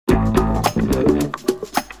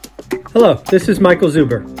Hello, this is Michael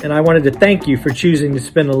Zuber, and I wanted to thank you for choosing to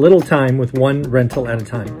spend a little time with one rental at a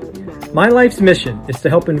time. My life's mission is to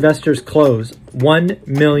help investors close 1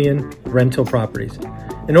 million rental properties.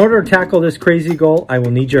 In order to tackle this crazy goal, I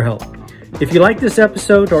will need your help. If you like this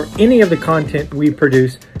episode or any of the content we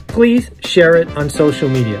produce, please share it on social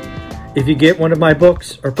media. If you get one of my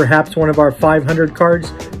books or perhaps one of our 500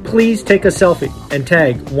 cards, please take a selfie and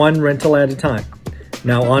tag one rental at a time.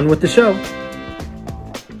 Now on with the show.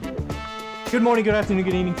 Good morning, good afternoon,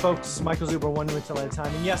 good evening, folks. Michael Zuber, one rental at a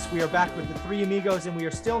time. And yes, we are back with the three amigos, and we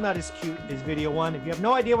are still not as cute as video one. If you have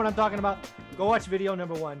no idea what I'm talking about, go watch video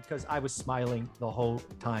number one, because I was smiling the whole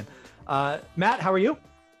time. Matt, how are you?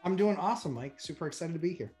 I'm doing awesome, Mike. Super excited to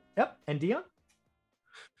be here. Yep. And Dion?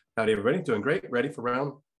 Howdy, everybody. Doing great. Ready for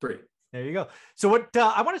round 3. There you go. So what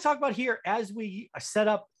I want to talk about here as we set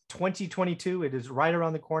up 2022, it is right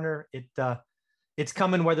around the corner. It's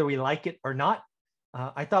coming whether we like it or not.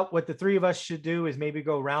 I thought what the three of us should do is maybe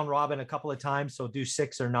go round robin a couple of times. So do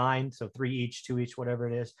 6 or 9, so 3 each, 2 each, whatever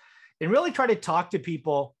it is, and really try to talk to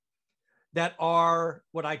people that are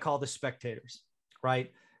what I call the spectators, right?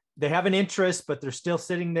 They have an interest, but they're still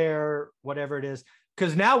sitting there, whatever it is.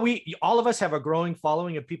 Because now all of us have a growing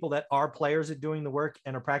following of people that are players at doing the work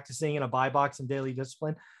and are practicing in a buy box and daily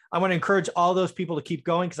discipline. I want to encourage all those people to keep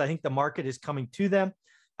going because I think the market is coming to them.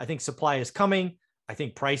 I think supply is coming. I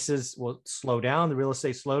think prices will slow down, the real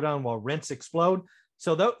estate slow down while rents explode.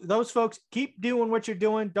 So those folks, keep doing what you're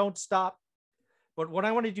doing. Don't stop. But what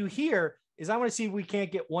I want to do here is I want to see if we can't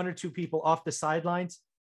get 1 or 2 people off the sidelines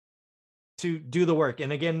to do the work.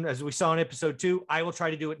 And again, as we saw in episode 2, I will try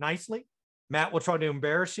to do it nicely. Matt will try to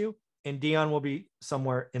embarrass you, and Dion will be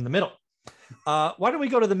somewhere in the middle. Why don't we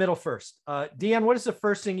go to the middle first? Dion, what is the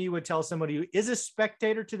first thing you would tell somebody who is a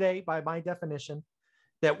spectator today, by my definition,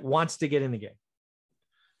 that wants to get in the game?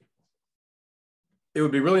 It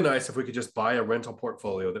would be really nice if we could just buy a rental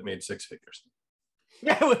portfolio that made 6 figures.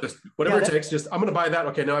 Yeah, just whatever it takes. Just I'm going to buy that.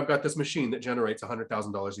 Okay, now I've got this machine that generates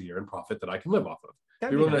 $100,000 a year in profit that I can live off of.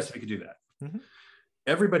 It'd be really nice if we could do that. Mm-hmm.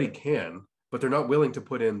 Everybody can, but they're not willing to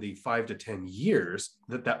put in the 5 to 10 years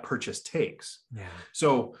that purchase takes. Yeah.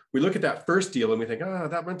 So we look at that first deal and we think,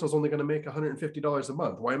 that rental's only going to make $150 a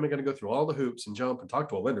month. Why am I going to go through all the hoops and jump and talk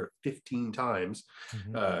to a lender 15 times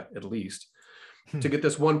at least to get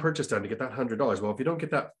this one purchase done, to get that $100? Well, if you don't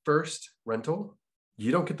get that first rental,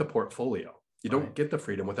 you don't get the portfolio. You don't get the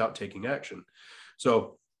freedom without taking action.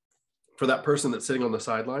 So for that person that's sitting on the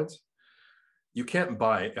sidelines, you can't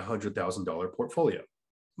buy a $100,000 portfolio.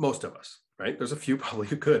 Most of us, right? There's a few probably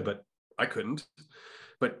who could, but I couldn't.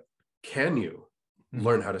 But can you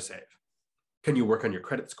learn how to save? Can you work on your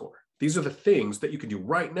credit score? These are the things that you can do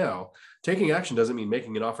right now. Taking action doesn't mean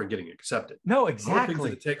making an offer and getting accepted. No, exactly. What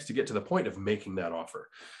things it takes to get to the point of making that offer,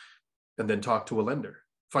 and then talk to a lender.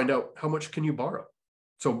 Find out how much can you borrow.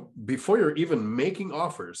 So before you're even making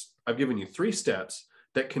offers, I've given you 3 steps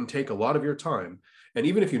that can take a lot of your time. And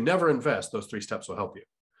even if you never invest, those 3 steps will help you.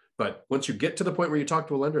 But once you get to the point where you talk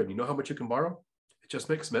to a lender and you know how much you can borrow,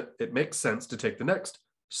 it makes sense to take the next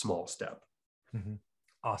small step. Mm-hmm.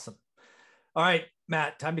 Awesome. All right,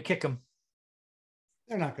 Matt, time to kick them.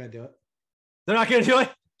 They're not going to do it. They're not going to do it?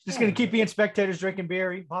 Just going to keep being spectators, drinking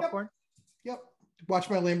beer, eating popcorn? Yep. Watch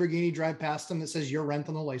my Lamborghini drive past them that says your rent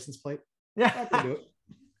on the license plate. Yeah. Not going to do it.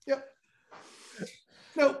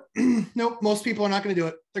 Yep. Nope. Most people are not going to do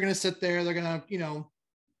it. They're going to sit there. They're going to,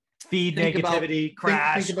 feed negativity,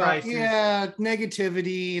 crash. Think about,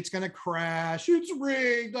 negativity. It's going to crash. It's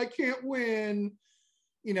rigged. I can't win.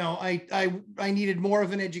 I needed more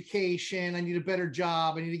of an education. I need a better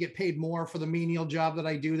job. I need to get paid more for the menial job that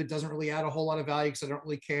I do that doesn't really add a whole lot of value because I don't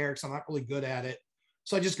really care because I'm not really good at it.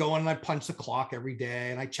 So I just go in and I punch the clock every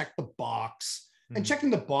day and I check the box. And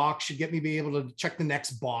checking the box should get me be able to check the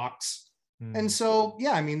next box. And so,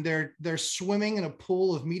 they're swimming in a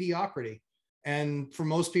pool of mediocrity. And for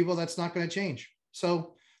most people, that's not going to change.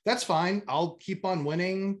 So that's fine. I'll keep on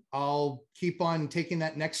winning. I'll keep on taking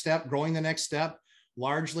that next step, growing the next step.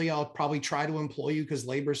 Largely, I'll probably try to employ you because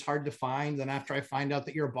labor is hard to find. Then after I find out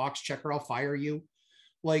that you're a box checker, I'll fire you.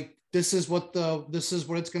 This is what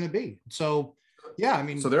it's going to be. So,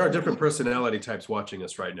 So there are different personality types watching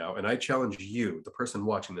us right now. And I challenge you, the person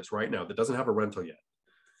watching this right now that doesn't have a rental yet,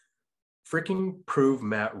 freaking prove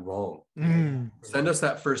Matt wrong. Send us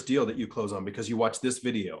that first deal that you close on because you watched this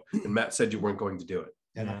video and Matt said you weren't going to do it.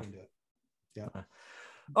 Yeah, not going to do it. Yeah.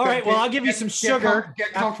 All right. Well, I'll give you some sugar.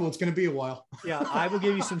 Get comfortable. It's going to be a while. Yeah, I will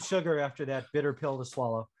give you some sugar after that bitter pill to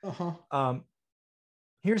swallow.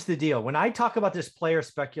 Here's the deal. When I talk about this player,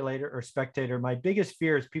 speculator, or spectator, my biggest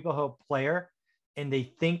fear is people who player and they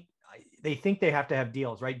think they think they have to have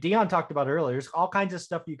deals, right? Dion talked about earlier. There's all kinds of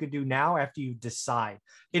stuff you could do now after you decide.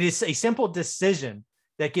 It is a simple decision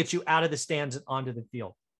that gets you out of the stands and onto the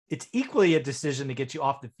field. It's equally a decision to get you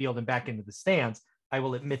off the field and back into the stands. I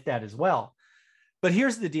will admit that as well. But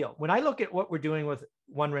here's the deal. When I look at what we're doing with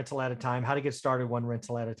one rental at a time, how to get started one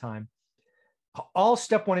rental at a time, all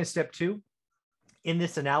step one and step two in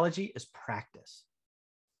this analogy is practice.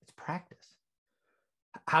 It's practice.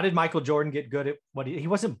 How did Michael Jordan get good at what he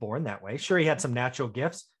wasn't born that way? Sure, he had some natural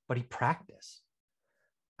gifts, but he practiced.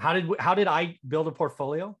 How did I build a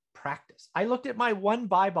portfolio? Practice. I looked at my one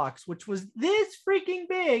buy box, which was this freaking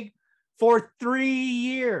big, for 3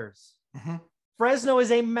 years. Mm-hmm. Fresno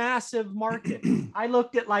is a massive market. I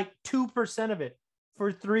looked at like 2% of it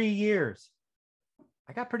for 3 years.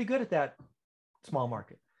 I got pretty good at that small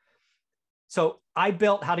market. So I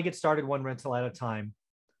built how to get started one rental at a time,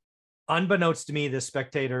 unbeknownst to me, this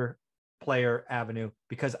spectator player avenue,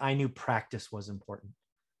 because I knew practice was important.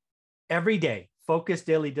 Every day, focus,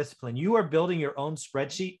 daily discipline. You are building your own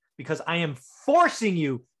spreadsheet because I am forcing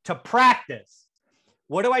you to practice.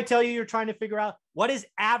 What do I tell you you're trying to figure out? What is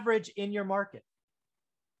average in your market?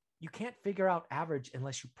 You can't figure out average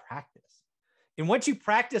unless you practice. And once you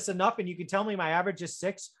practice enough and you can tell me my average is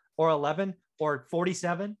 6 or 11 or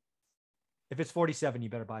 47, if it's 47, you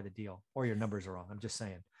better buy the deal or your numbers are wrong. I'm just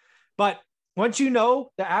saying. But once you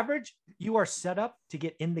know the average, you are set up to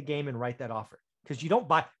get in the game and write that offer, because you don't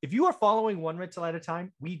buy. If you are following one rental at a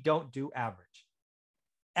time, we don't do average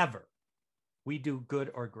ever. We do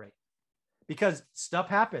good or great, because stuff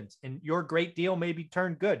happens and your great deal may be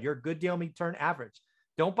turned good. Your good deal may turn average.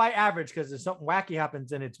 Don't buy average, because if something wacky happens,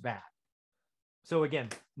 then it's bad. So again,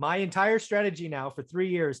 my entire strategy now for 3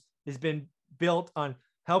 years has been built on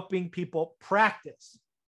helping people practice.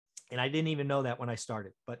 And I didn't even know that when I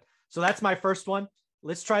started. But so that's my first one.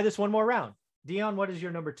 Let's try this one more round. Dion, what is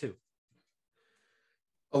your number 2?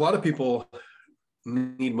 A lot of people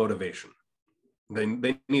need motivation.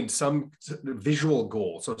 They need some visual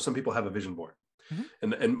goal. So some people have a vision board.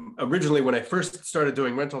 Mm-hmm. And originally, when I first started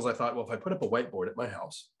doing rentals, I thought, well, if I put up a whiteboard at my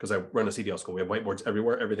house, because I run a CDL school, we have whiteboards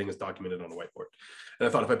everywhere. Everything is documented on a whiteboard. And I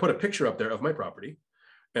thought, if I put a picture up there of my property,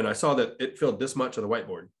 and I saw that it filled this much of the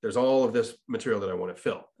whiteboard, there's all of this material that I want to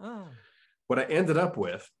fill. Oh. What I ended up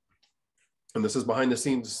with, and this is behind the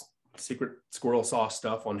scenes secret squirrel sauce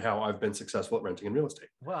stuff on how I've been successful at renting in real estate.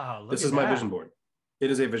 Wow. This is my vision board.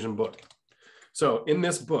 It is a vision book. So in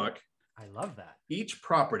this book, I love that. Each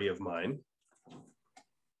property of mine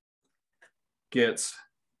gets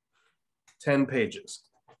 10 pages.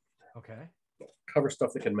 Okay. Cover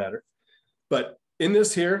stuff that can matter. But in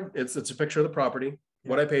this here, it's a picture of the property,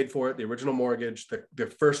 what I paid for it, the original mortgage, the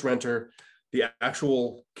first renter, the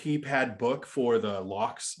actual keypad book for the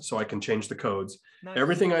locks so I can change the codes. Nice.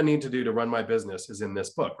 Everything I need to do to run my business is in this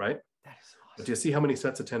book, right? That is awesome. But do you see how many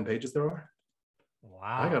sets of 10 pages there are?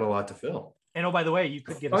 Wow. I got a lot to fill. And oh, by the way, you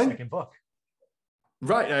could get a second book.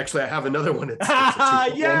 Right. Actually, I have another one. It's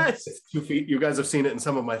yes. It's 2 feet. You guys have seen it in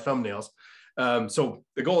some of my thumbnails. So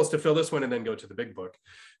the goal is to fill this one and then go to the big book.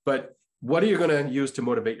 But what are you going to use to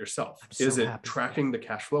motivate yourself? Is it tracking the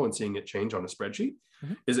cash flow and seeing it change on a spreadsheet?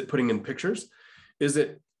 Mm-hmm. Is it putting in pictures? Is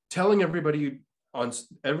it telling everybody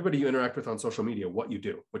you interact with on social media what you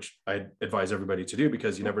do, which I advise everybody to do,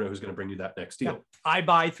 because you never know who's going to bring you that next deal. Yeah. I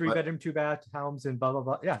buy 3-bedroom, 2-bath homes and blah, blah,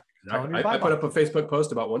 blah. Yeah. I put up a Facebook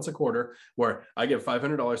post about once a quarter where I give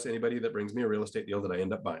 $500 to anybody that brings me a real estate deal that I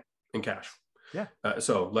end up buying in cash. Yeah.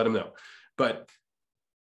 So let them know. But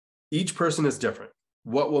each person is different.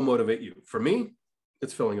 What will motivate you? For me,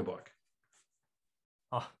 it's filling a book.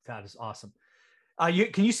 Oh, that is awesome.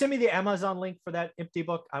 Can you send me the Amazon link for that empty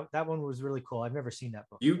book? That one was really cool. I've never seen that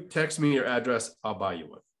book. You text me your address, I'll buy you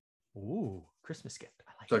one. Ooh, Christmas gift.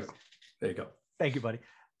 I like it. There you go. Thank you, buddy.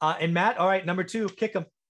 And Matt, all right, number 2, kick him,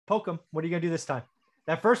 poke him. What are you gonna do this time?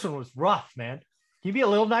 That first one was rough, man. Can you be a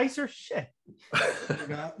little nicer? Shit.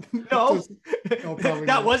 No,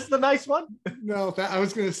 that was the nice one. No, I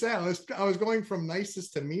was gonna say I was going from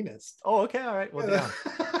nicest to meanest. Oh, okay, all right. Well, down.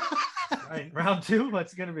 All right, round 2.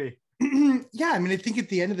 What's it gonna be? Yeah, I mean, I think at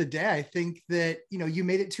the end of the day, I think that you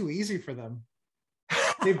made it too easy for them.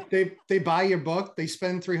 They buy your book, they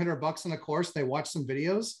spend $300 on a course, they watch some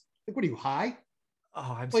videos. Like, what are you, high?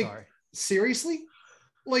 Oh, I'm sorry. Seriously?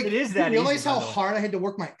 Like, it is that you realize easy, how hard I had to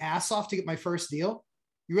work my ass off to get my first deal?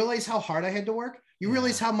 You realize how hard I had to work? You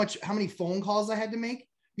realize how many phone calls I had to make?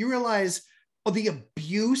 You realize the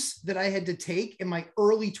abuse that I had to take in my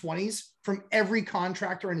early 20s from every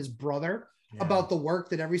contractor and his brother about the work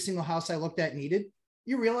that every single house I looked at needed?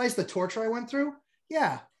 You realize the torture I went through?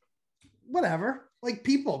 Yeah, whatever. Like,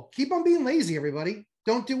 people, keep on being lazy, everybody.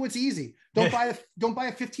 Don't do what's easy. Don't buy a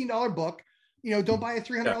 $15 book. Don't buy a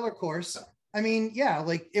 $300 course. I mean, yeah,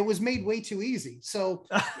 like it was made way too easy. So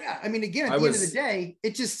yeah, I mean, again, at the end of the day,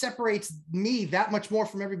 it just separates me that much more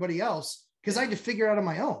from everybody else because I had to figure it out on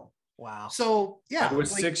my own. Wow. So yeah. I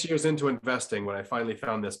was 6 years into investing when I finally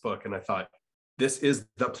found this book and I thought, this is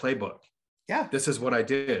the playbook. Yeah. This is what I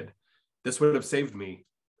did. This would have saved me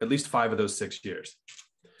at least 5 of those 6 years.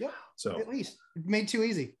 Yeah. So at least it made too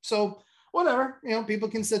easy. So whatever, people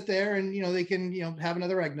can sit there and, they can, have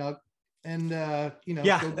another eggnog and, go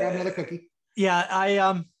grab another cookie. Yeah.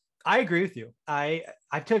 I agree with you.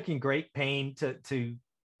 I've taken great pain to,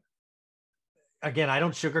 again, I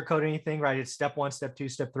don't sugarcoat anything, right? It's step 1, step 2,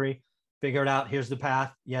 step 3, figure it out. Here's the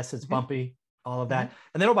path. Yes, it's bumpy, all of that.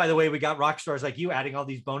 And then, oh, by the way, we got rock stars like you adding all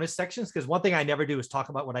these bonus sections. Cause one thing I never do is talk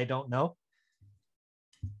about what I don't know.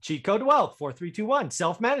 Cheat code to wealth, 4321,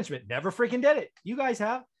 self-management. Never freaking did it. You guys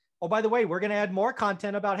have. Oh, by the way, we're going to add more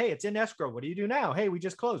content about, hey, it's in escrow. What do you do now? Hey, we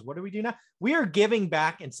just closed. What do we do now? We are giving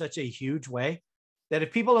back in such a huge way that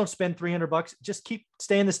if people don't spend $300, just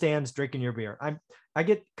stay in the stands, drinking your beer. I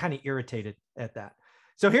get kind of irritated at that.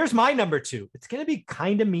 So here's my number 2. It's going to be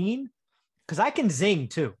kind of mean because I can zing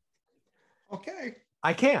too. Okay.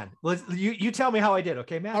 I can. You tell me how I did.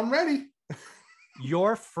 Okay, man. I'm ready.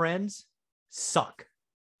 Your friends suck.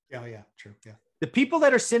 Yeah, true. Yeah. The people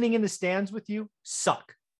that are sitting in the stands with you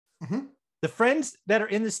suck. Mm-hmm. The friends that are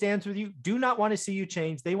in the stands with you do not want to see you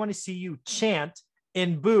change. They want to see you chant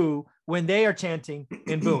and boo when they are chanting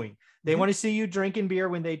and booing. They want to see you drinking beer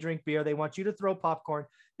when they drink beer. They want you to throw popcorn.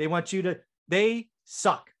 They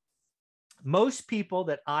suck. Most people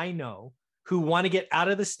that I know who want to get out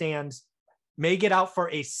of the stands may get out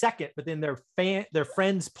for a second, but then their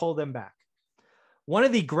friends pull them back. One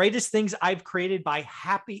of the greatest things I've created by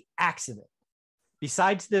happy accident,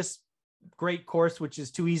 besides this great course, which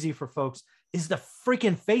is too easy for folks, is the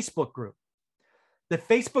freaking Facebook group. The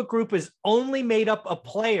Facebook group is only made up of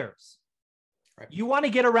players. Right. You want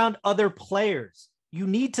to get around other players. You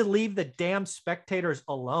need to leave the damn spectators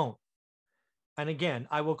alone. And again,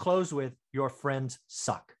 I will close with your friends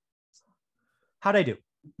suck. How'd I do,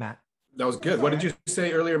 Matt? That was good. What did you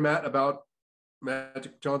say earlier, Matt, about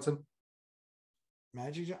Magic Johnson?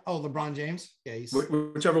 LeBron James. Yeah,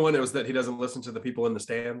 whichever one it was that he doesn't listen to the people in the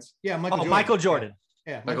stands. Yeah, Michael Jordan.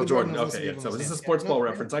 Yeah, Michael Jordan. Okay, yeah. So this is a sports ball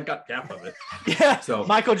reference. I got half of it. Yeah. So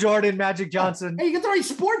Michael Jordan, Magic Johnson. Hey, you get the right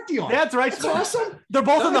sport deal. That's right. That's awesome. They're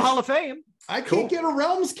both in the Hall of Fame. I can't get a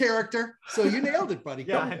Realms character, so you nailed it, buddy.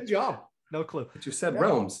 Yeah, good job. No clue. But you said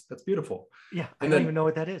Realms. That's beautiful. Yeah, I don't even know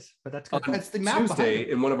what that is, but that's good. That's the map. Tuesday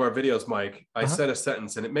in one of our videos, Mike, I said a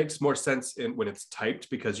sentence, and it makes more sense when it's typed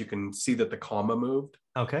because you can see that the comma moved.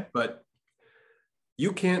 Okay. But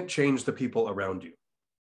you can't change the people around you,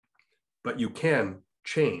 but you can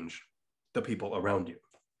change the people around you.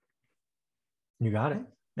 You got it.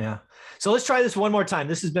 Yeah. So let's try this one more time.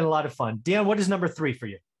 This has been a lot of fun. Dion, what is number 3 for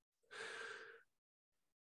you?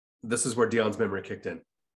 This is where Dion's memory kicked in.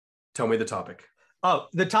 Tell me the topic. Oh,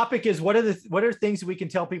 the topic is what are things we can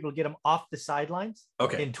tell people to get them off the sidelines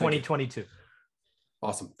in 2022?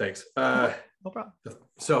 Awesome. Thanks. No problem.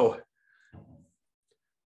 So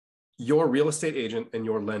your real estate agent and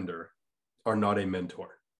your lender are not a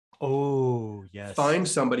mentor. Oh, yes. Find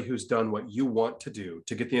somebody who's done what you want to do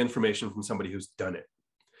to get the information from somebody who's done it.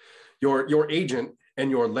 Your agent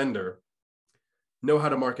and your lender know how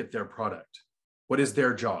to market their product. What is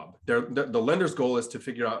their job? The lender's goal is to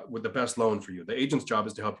figure out what the best loan for you. The agent's job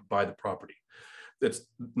is to help you buy the property.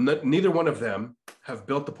 Neither one of them have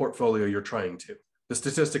built the portfolio you're trying to. The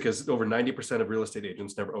statistic is over 90% of real estate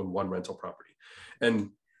agents never own one rental property. And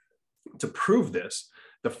to prove this,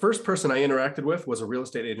 the first person I interacted with was a real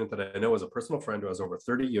estate agent that I know is a personal friend who has over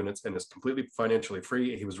 30 units and is completely financially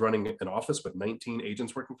free. He was running an office with 19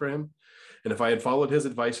 agents working for him. And if I had followed his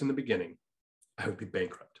advice in the beginning, I would be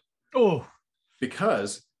bankrupt. Oh,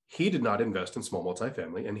 because he did not invest in small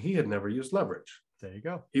multifamily and he had never used leverage. There you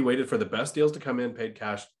go. He waited for the best deals to come in, paid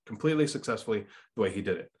cash completely successfully the way he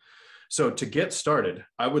did it. So to get started,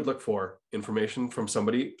 I would look for information from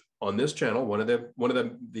somebody on this channel, one of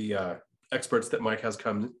the experts that Mike has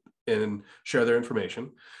come in and share their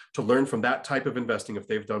information, to learn from that type of investing if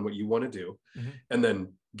they've done what you want to do, and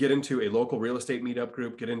then get into a local real estate meetup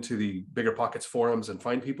group, get into the Bigger Pockets forums and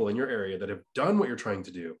find people in your area that have done what you're trying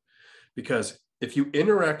to do. Because if you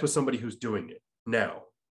interact with somebody who's doing it now,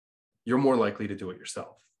 you're more likely to do it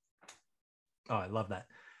yourself. Oh, I love that.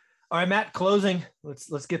 All right, Matt, closing.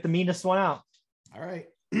 Let's get the meanest one out. All right.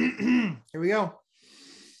 Here we go.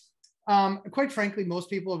 Quite frankly, most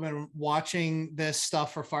people have been watching this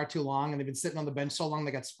stuff for far too long, and they've been sitting on the bench so long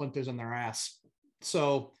they got splinters on their ass.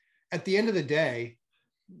 So at the end of the day,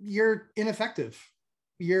 you're ineffective.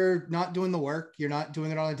 You're not doing the work. You're not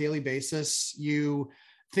doing it on a daily basis. You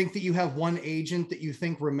think that you have one agent that you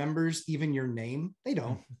think remembers even your name. They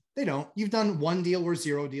don't. They don't. You've done one deal or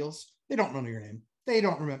 0 deals. They don't know your name. They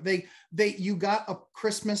don't remember. You got a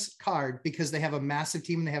Christmas card because they have a massive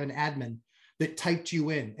team and they have an admin that typed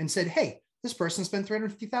you in and said, hey, this person spent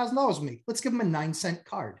 $350,000 with me. Let's give them a 9-cent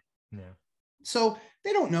card. Yeah. So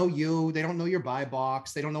they don't know you. They don't know your buy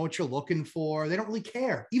box. They don't know what you're looking for. They don't really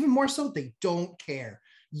care. Even more so, they don't care.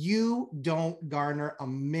 You don't garner a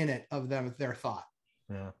minute of their thought.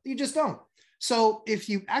 Yeah. You just don't. So if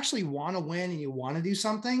you actually want to win and you want to do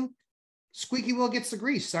something, squeaky wheel gets the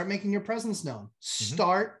grease. Start making your presence known.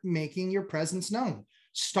 Start making your presence known.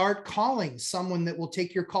 Start calling someone that will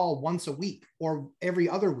take your call once a week or every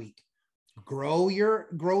other week. Grow your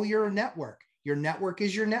network. Your network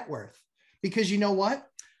is your net worth. Because you know what?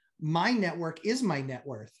 My network is my net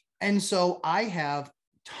worth. And so I have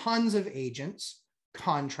tons of agents,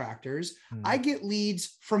 contractors. I get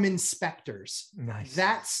leads from inspectors. Nice.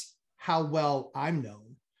 That's how well I'm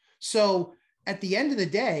known. So at the end of the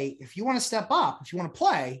day, if you want to step up, if you want to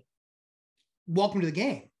play, welcome to the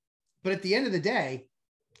game. But at the end of the day,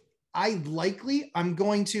 I'm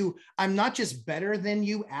not just better than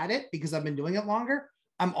you at it because I've been doing it longer.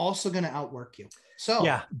 I'm also going to outwork you. So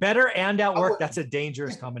yeah, better and outwork. That's a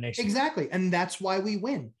dangerous combination. Exactly. And that's why we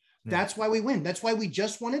win. That's why we win. That's why we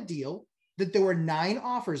just won a deal that there were 9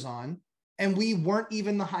 offers on, and we weren't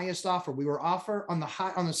even the highest offer. We were offer on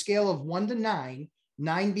the scale of 1 to 9,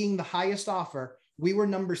 9 being the highest offer. We were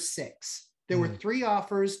number 6. There were 3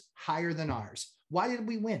 offers higher than ours. Why did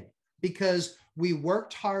we win? Because we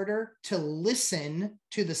worked harder to listen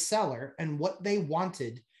to the seller and what they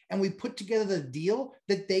wanted. And we put together the deal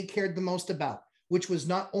that they cared the most about, which was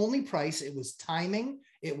not only price, it was timing,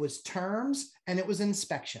 it was terms, and it was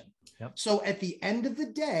inspection. Yep. So at the end of the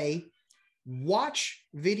day, watch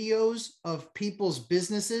videos of people's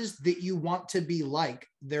businesses that you want to be like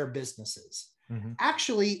their businesses.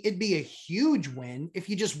 Actually, it'd be a huge win if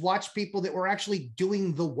you just watch people that were actually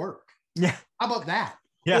doing the work. Yeah. How about that?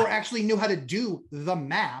 Yeah. Or actually knew how to do the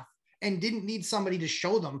math and didn't need somebody to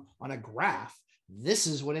show them on a graph. This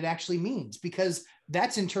is what it actually means, because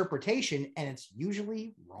that's interpretation and it's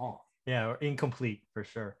usually wrong. Yeah, or incomplete for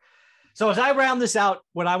sure. So as I round this out,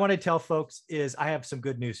 what I want to tell folks is I have some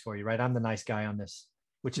good news for you, right? I'm the nice guy on this,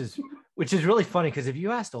 which is really funny, because if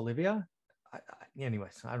you asked Olivia,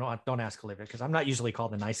 anyways, I don't ask Olivia because I'm not usually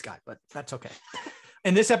called the nice guy, but that's okay.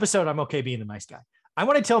 In this episode, I'm okay being the nice guy. I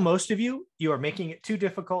want to tell most of you, you are making it too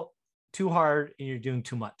difficult, too hard, and you're doing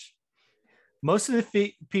too much. Most of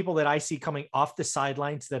the people that I see coming off the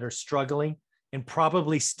sidelines that are struggling and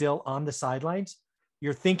probably still on the sidelines,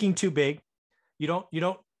 you're thinking too big. You don't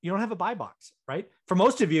have a buy box, right? For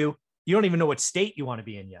most of you, you don't even know what state you want to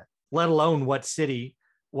be in yet, let alone what city,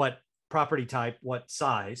 what property type, what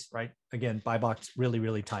size, right? Again, buy box really,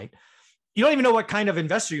 really tight. You don't even know what kind of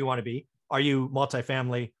investor you want to be. Are you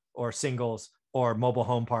multifamily or singles or mobile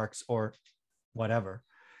home parks or whatever?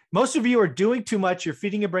 Most of you are doing too much. You're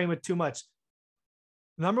feeding your brain with too much.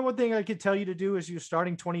 Number one thing I could tell you to do as you're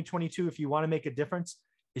starting 2022, if you want to make a difference,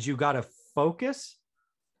 is you got to focus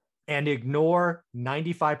and ignore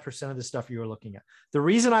 95% of the stuff you were looking at. The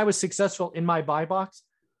reason I was successful in my buy box,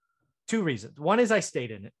 2 reasons. One is I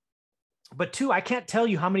stayed in it. But 2, I can't tell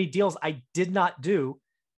you how many deals I did not do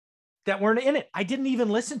that weren't in it. I didn't even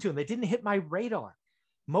listen to them. They didn't hit my radar.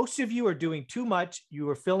 Most of you are doing too much. You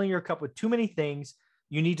are filling your cup with too many things.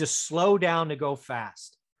 You need to slow down to go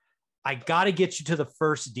fast. I got to get you to the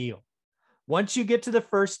first deal. Once you get to the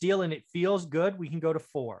first deal and it feels good, we can go to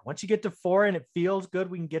 4. Once you get to 4 and it feels good,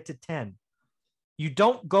 we can get to 10. You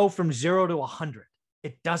don't go from 0 to 100.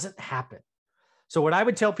 It doesn't happen. So what I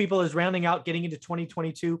would tell people is, rounding out, getting into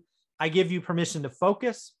 2022, I give you permission to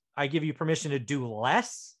focus. I give you permission to do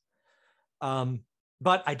less.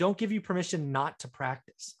 But I don't give you permission not to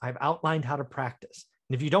practice. I've outlined how to practice.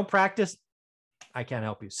 And if you don't practice, I can't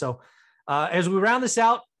help you. So as we round this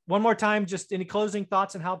out, one more time, just any closing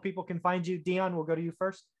thoughts on how people can find you? Dion, we'll go to you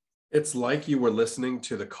first. It's like you were listening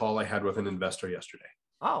to the call I had with an investor yesterday.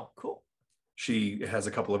 Oh, cool. She has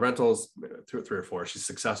a couple of rentals, 3 or 4. She's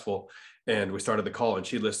successful. And we started the call and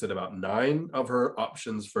she listed about 9 of her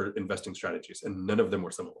options for investing strategies, and none of them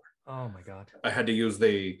were similar. Oh my God. I had to use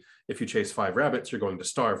if you chase 5 rabbits, you're going to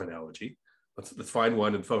starve analogy. Let's find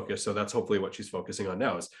one and focus. So that's hopefully what she's focusing on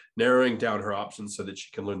now, is narrowing down her options so that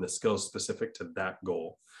she can learn the skills specific to that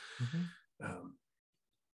goal.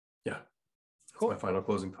 Yeah. Cool. That's my final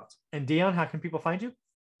closing thoughts. And Dion, how can people find you?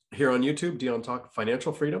 Here on YouTube, Dion Talk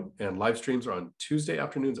Financial Freedom, and live streams are on Tuesday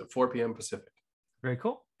afternoons at 4 p.m. Pacific. Very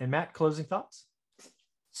cool. And Matt, closing thoughts?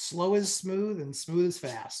 slow is smooth and smooth is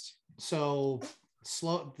fast. So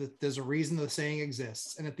slow, there's a reason the saying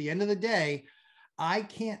exists. And at the end of the day, I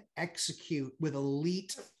can't execute with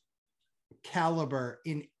elite caliber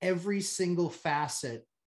in every single facet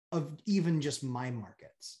of even just my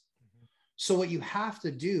markets. So what you have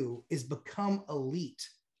to do is become elite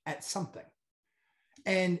at something.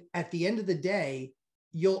 And at the end of the day,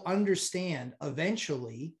 you'll understand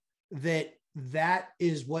eventually that that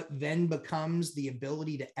is what then becomes the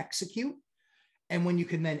ability to execute. And when you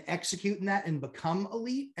can then execute in that and become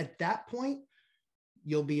elite, at that point,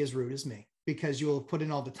 you'll be as rude as me because you'll put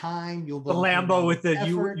in all the time. You'll the Lambo with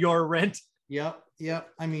the your rent. Yep.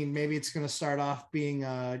 I mean, maybe it's going to start off being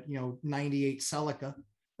 98 Celica,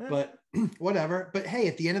 but whatever. But hey,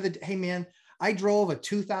 at the end of the day, hey man, I drove a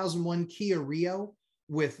 2001 Kia Rio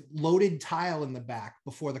with loaded tile in the back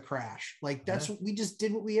before the crash. Like that's what we just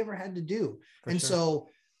did what we ever had to do. So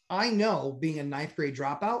I know, being a 9th grade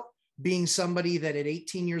dropout, being somebody that at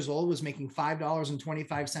 18 years old was making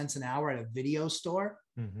 $5.25 an hour at a video store.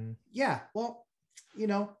 Yeah. Well,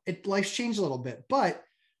 life's changed a little bit, but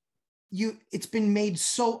it's been made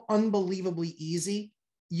so unbelievably easy.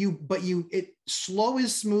 Slow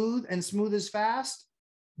is smooth and smooth is fast.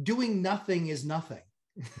 Doing nothing is nothing.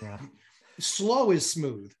 Yeah. Slow is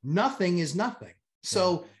smooth. Nothing is nothing.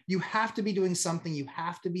 So you have to be doing something. You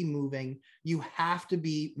have to be moving. You have to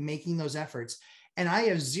be making those efforts. And I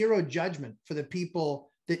have zero judgment for the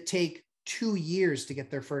people that take 2 years to get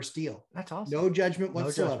their first deal. That's awesome. No judgment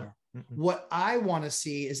whatsoever. No judgment. What I want to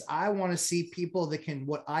see is people that can,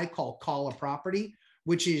 what I call a property,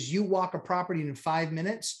 which is you walk a property in 5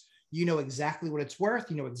 minutes. You know exactly what it's worth.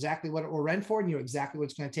 You know exactly what it will rent for, and you know exactly what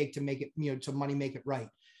it's going to take to make it, to money, make it right.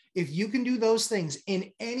 If you can do those things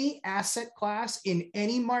in any asset class, in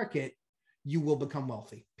any market, you will become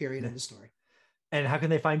wealthy, period. End of story. And how can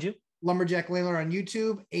they find you? Lumberjack Landlord on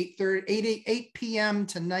YouTube, 8 p.m.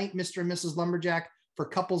 tonight, Mr. and Mrs. Lumberjack, for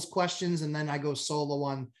couples questions. And then I go solo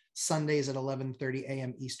on Sundays at 11:30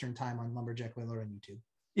 a.m. Eastern time on Lumberjack Landlord on YouTube.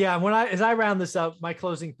 Yeah. As I round this up, my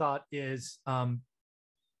closing thought is,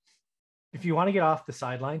 if you want to get off the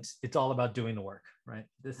sidelines, it's all about doing the work, right?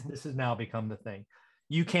 This has now become the thing.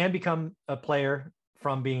 You can become a player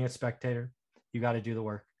from being a spectator. You got to do the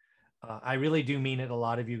work. I really do mean it. A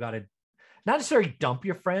lot of you got to not necessarily dump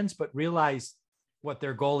your friends, but realize what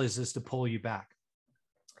their goal is to pull you back.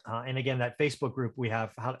 And again, that Facebook group we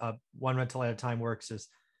have, how One Rental at a Time works,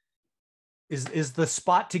 is the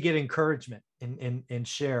spot to get encouragement and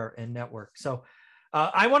share and network. So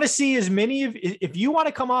I want to see as many of, if you want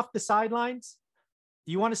to come off the sidelines,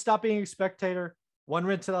 you want to stop being a spectator, One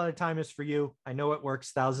Rental at a Time is for you. I know it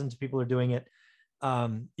works. Thousands of people are doing it.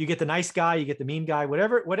 You get the nice guy, you get the mean guy,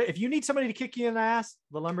 whatever. If you need somebody to kick you in the ass,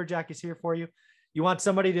 the Lumberjack is here for you. You want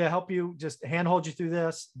somebody to help you, just handhold you through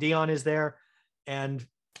this, Dion is there. And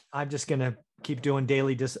I'm just going to keep doing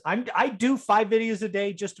daily I do 5 videos a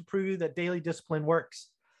day just to prove that daily discipline works.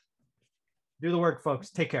 Do the work,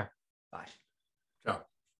 folks. Take care. Bye.